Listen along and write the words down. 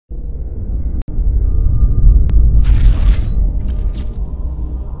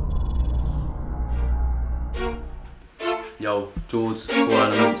Yo, Jords,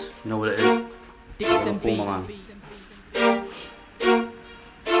 4Elementz, you know what it is? Dixon Former man.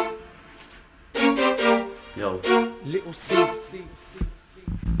 Yo. Little C.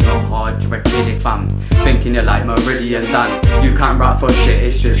 Not hard, you're a kiddie fam. Thinking you're like Meridian Dan. You can't rap for shit,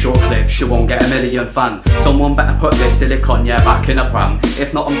 it's just short clips. You won't get a million fan. Someone better put this silicon, yeah, back in a pram.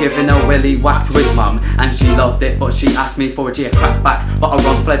 If not, I'm giving a willy whack to his mum. And she loved it, but she asked me for a G crack back. But I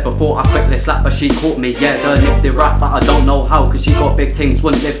run fled before I quickly slapped. But she caught me, yeah, the nifty rap. But I don't know how, cause she got big things,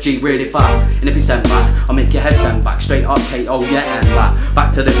 wouldn't lift G really far. And if you send back, I'll make your head send back. Straight up KO, yeah, and that.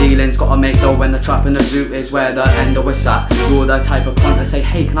 Back to the dealings, gotta make dough when the trap in the zoo is where the ender was sat. You're the type of cunt that say,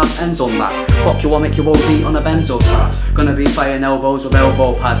 hey, can I have ends on that? Fuck you, I'll make you all beat on the benzo fast. Gonna be fighting elbows with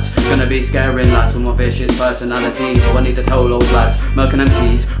elbow pads. Gonna be scaring lads with my vicious personality. So I need to tell those lads, Merkin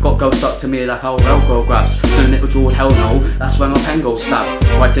MCs got ghost stuck to me like how Velcro grabs. Soon it will draw, hell no, that's where my pen goes stab.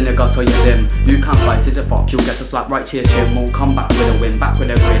 Right in the gut or you're dim. You can't fight, is it fuck? You'll get a slap right to your chin. Won't come back with a win, back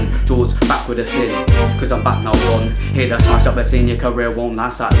with a grin. Jords, back with a sin. Cause I'm back now gone. Here to smash up the scene, your career won't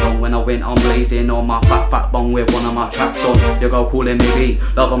last that long. When I win, I'm blazing on my fat bong with one of my tracks on. Your girl calling me B,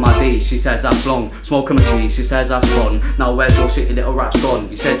 love on my D, she says that's long. Smoking my cheese, she says that's gone. Now where's your shitty little rap's gone?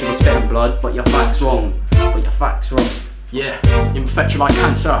 You said you were spitting blood, but your facts wrong. But your facts wrong. Yeah, infect you like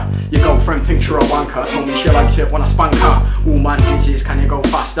cancer. Your girlfriend thinks you're a wanker. Told me she likes it when I spank her. All man is can you go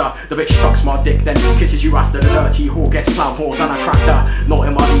faster? The bitch sucks my dick, then kisses you after. The dirty whore gets plowed more than a tractor. Not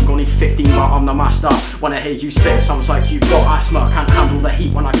in my league, only 15, but I'm the master. When I hear you spit, sounds like you've got asthma. Can't handle the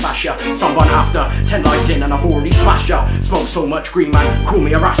heat when I clash ya. Sunburn after 10 lights in and I've already smashed ya. Smoke so much green, man, call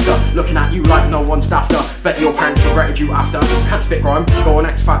me a rasta. Looking at you like no one's dafter. Bet your parents regretted you after. Can't spit rhyme, go on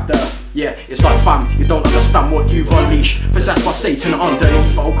X Factor. Yeah, it's like fam, you don't understand what you've unleashed. Possessed by Satan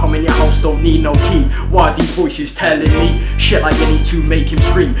underneath. I'll come in your house, don't need no key. Why are these voices telling me shit like you need to make him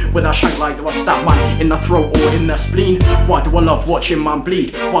scream? With a shank like do I stab man in the throat or in the spleen? Why do I love watching man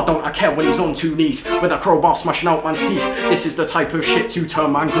bleed? Why don't I care when he's on two knees with a crowbar smashing out man's teeth? This is the type of shit to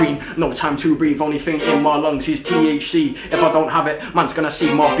turn man green. No time to breathe, only thing in my lungs is THC. If I don't have it, man's gonna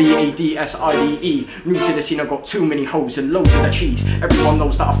see my BADSIDE. New to the scene, I got too many hoes and loads of the cheese. Everyone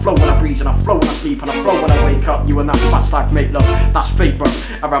knows that I flow when I breathe and I flow when I sleep and I flow when I wake up. You and that fat stack make love, that's fake bro.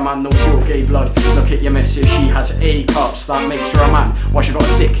 Every man knows you're gay blood. Look at your missus, she has A cups, that makes her a man. Why she got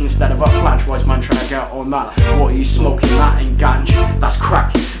a dick instead of a flange? Why's man trying to get on that? What are you smoking? That ain't ganj, that's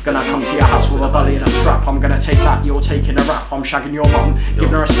crack. Gonna come to your house with a belly and a strap. I'm gonna take that, you're taking a rap. I'm shagging your mum, giving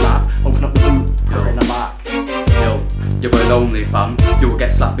her a slap. Open up the boot, put her in the back. Yo, you're a lonely fam. You will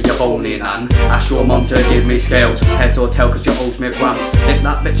get slapped with your bony nan. Ask your mum to give me scales, heads or tail, cause you owes me grams. Hit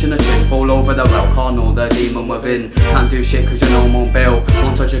that bitch in the chin, fall over the rail. Can't know the demon within. Can't do shit cause you know I'm on bail.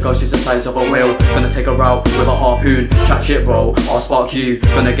 Won't touch a girl, she's the size of a whale. Gonna take a route with a harpoon. Chat shit bro, I'll spark you.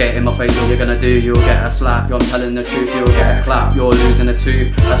 Gonna get in my face, what you're gonna do? You'll get a slap, you're telling the truth. You'll get a clap, you're losing a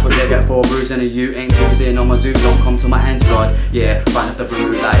tooth. That's what you get for bruising. You ain't losing on my zoo, don't come to my ends blood. Yeah, right off the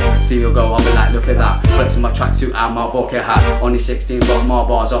root like, see you go, I'll be like, look at that. Flexing my tracksuit and my bucket hat. Only 16 but my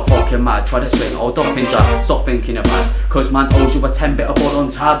bars are fucking mad. Try to swing or duck and jab, stop thinking you're bad. Cause man owes you a 10 bit of blood on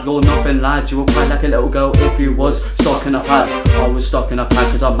tab. You're nothing lad, you will cry like a little girl if you was stuck in a pad. I was stuck in a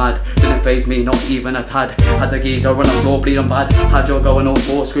pad cause I'm mad. Didn't faze me, not even a tad. Had the geezer on the floor bleeding bad. Had your going all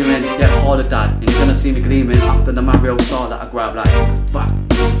four screaming, yeah harder dad. And you're gonna see me gleaming after the Mario star that I grab like back.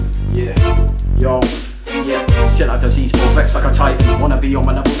 Yeah, yo. Yeah, sit like disease, more vex like a titan. Wanna be on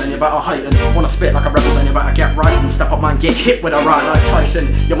my level, then you better heighten. Wanna spit like a rebel, then you better get right and step up man, get hit with a right like Tyson.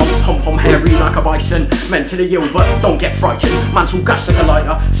 Your mum's pom-pom hairy like a bison. Mentally ill, but don't get frightened. Man's all gas like a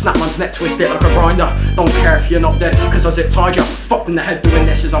lighter. Snap man's neck, twist it like a grinder. Don't care if you're not dead, cause I zip tied ya. Fucked in the head doing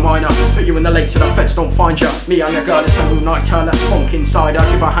this as a minor. Put you in the lake so the feds don't find ya. Me and the girl, it's a moonlighter. Let's funk inside her.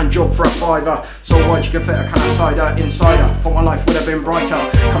 Give a hand job for a fiver. So why'd you give it a can of cider? Insider, thought my life would have been brighter.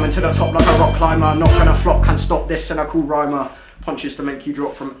 Coming to the top like a rock climber. Not gonna flop, can't stop this and a cool rhymer. Punches to make you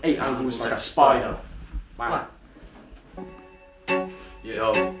drop from 8 angles like a spider. Bang.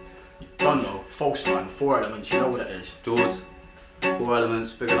 Yo, you don't know, false man, 4Elementz, you know what it is. Jords,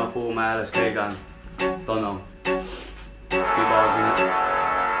 4Elementz, picking up all my LSK gang. Don't know. Few bars in it.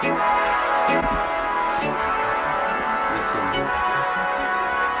 Listen.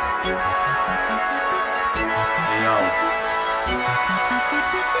 Hey yo.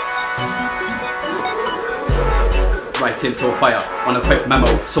 right into a fire on a quick memo.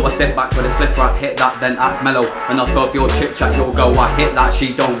 So I sit back with a split rap, hit that, then act mellow. Enough of your chit chat, you'll go. I hit that,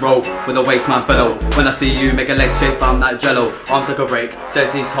 she don't roll with a waste man fellow. When I see you make a leg shake, I'm that jello. Arms like a break,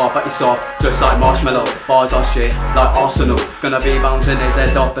 says he's hard but he's soft, just like marshmallow. Bars are shit, like Arsenal. Gonna be bouncing his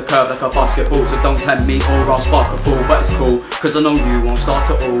head off the curb like a basketball. So don't tempt me or I'll spark a fool. But it's cool, cause I know you won't start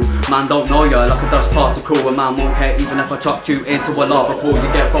at all. Man don't know ya like a dust particle. A man won't care even if I chucked you into a lava pool.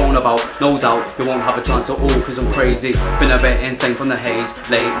 You get thrown about, no doubt, you won't have a chance at all. Cause I'm crazy, been a bit insane from the haze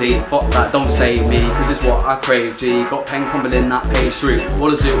lately. Fuck that, don't say me, cause it's what I crave, G. Got pen crumbling that page through. All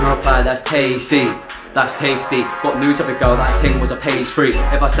the zoot reply, that's tasty. That's tasty. Got news of a girl, that ting was a page 3.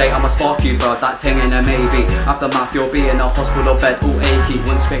 If I say I'ma spark you, bird, that ting ain't a maybe. Aftermath, you'll be in a hospital bed all achy.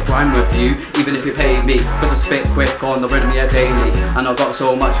 Wouldn't spit grime with you, even if you paid me. Cause I spit quick on the rhythm, yeah, daily. And I got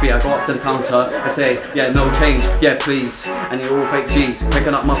so much beer, I go up to the counter and say, yeah, no change, yeah, please. And you all fake G's,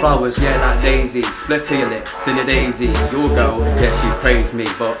 picking up my flowers, yeah, like daisies. Split to your lips in a daisy. Your girl, yeah, she praised me,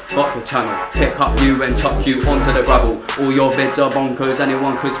 but fuck your channel. Pick up you and chuck you onto the gravel. All your vids are bonkers,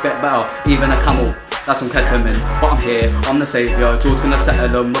 anyone could spit better, even a camel. That's some ketamine, but I'm here, I'm the saviour. Jords gonna settle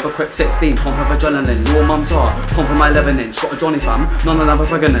them with a quick 16, pump of adrenaline. Your mum's are, pump of my 11-inch. Got a Johnny fam, none of them are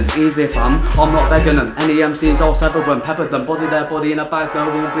pregnant. Easy fam, I'm not begging them. Any MCs I'll sever them, pepper them. Body their body in a bag, there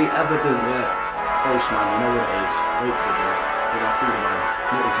will be evidence. Yeah, Ghost man, you know what it is. Wait for the job. You're like, cool man,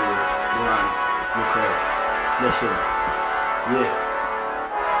 not a Joe, Moran, Nicole. Listen, yeah.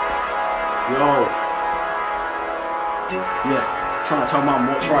 Yo. Yeah, trying to tell mum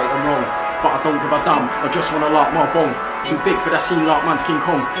what's right and wrong. But I don't give a damn, I just wanna like my bong. Too big for that scene like man's King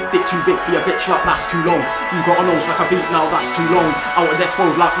Kong. Dick too big for your bitch like that's too long. You got a nose like a beat now, that's too long. Out of this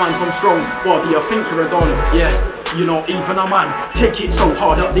world like man's on strong. What do you think you're a don? Yeah, you're not even a man. Take it so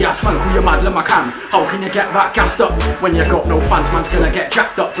hard up the ass man, call you mad lima can. How can you get that gassed up when you got no fans? Man's gonna get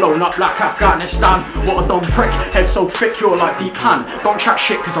jacked up, blown up like Afghanistan. What a dumb prick, head so thick you're like deep pan. Don't chat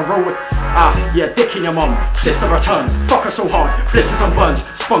shit cause I roll with yeah, dick in your mum, sister return. Fuck her so hard, blisters and burns.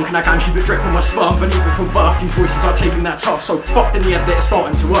 Spunk and I can't keep it drip on my sperm. But even from birth, these voices are taking their tough. So fucked in the head that it's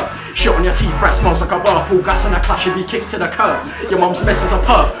starting to work. Shit on your teeth, breath smells like a burp. All gas and a clash, you be kicked to the curb. Your mum's misses a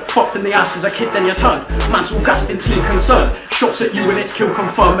perv. Fucked in the ass as a kid, then you turn. Man's all gassed in silly concern. Shots at you and it's kill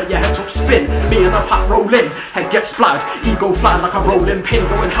confirm. At your head top spin, me and the pack roll in. Head gets splattered, ego flat like a rolling pin.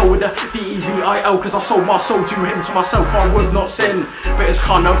 Go in hell with the D-E-V-I-L. Cause I sold my soul to him, to myself I would not sin. But it's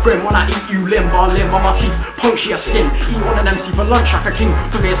kind of grim when I eat you limb by limb on my teeth, puncture your skin. Eat on an MC for lunch like a king.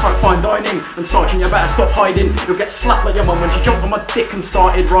 To me it's like fine dining. And sergeant, you better stop hiding. You'll get slapped like your mum when she jumped on my dick and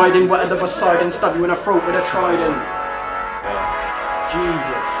started riding. Wetted the side and stab you in the throat with a trident.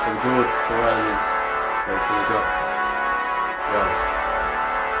 Jesus. Lil Jords, 4Elementz. Wait for the drop. Yo.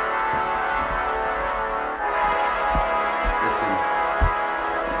 Listen.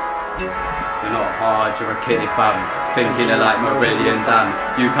 You're not hard, you're a kiddie fam. Thinking you're like Marillion Dan.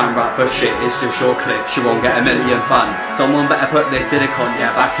 You can't rap for shit, it's just your clip. She won't get a million fan. Someone better put this silicone,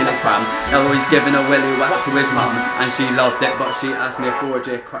 yeah, back in his pram. Eloise giving a willy whack to his mum. And she loved it, but she asked me a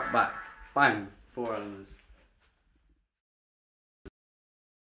 4J crack back. Bang, 4Elementz.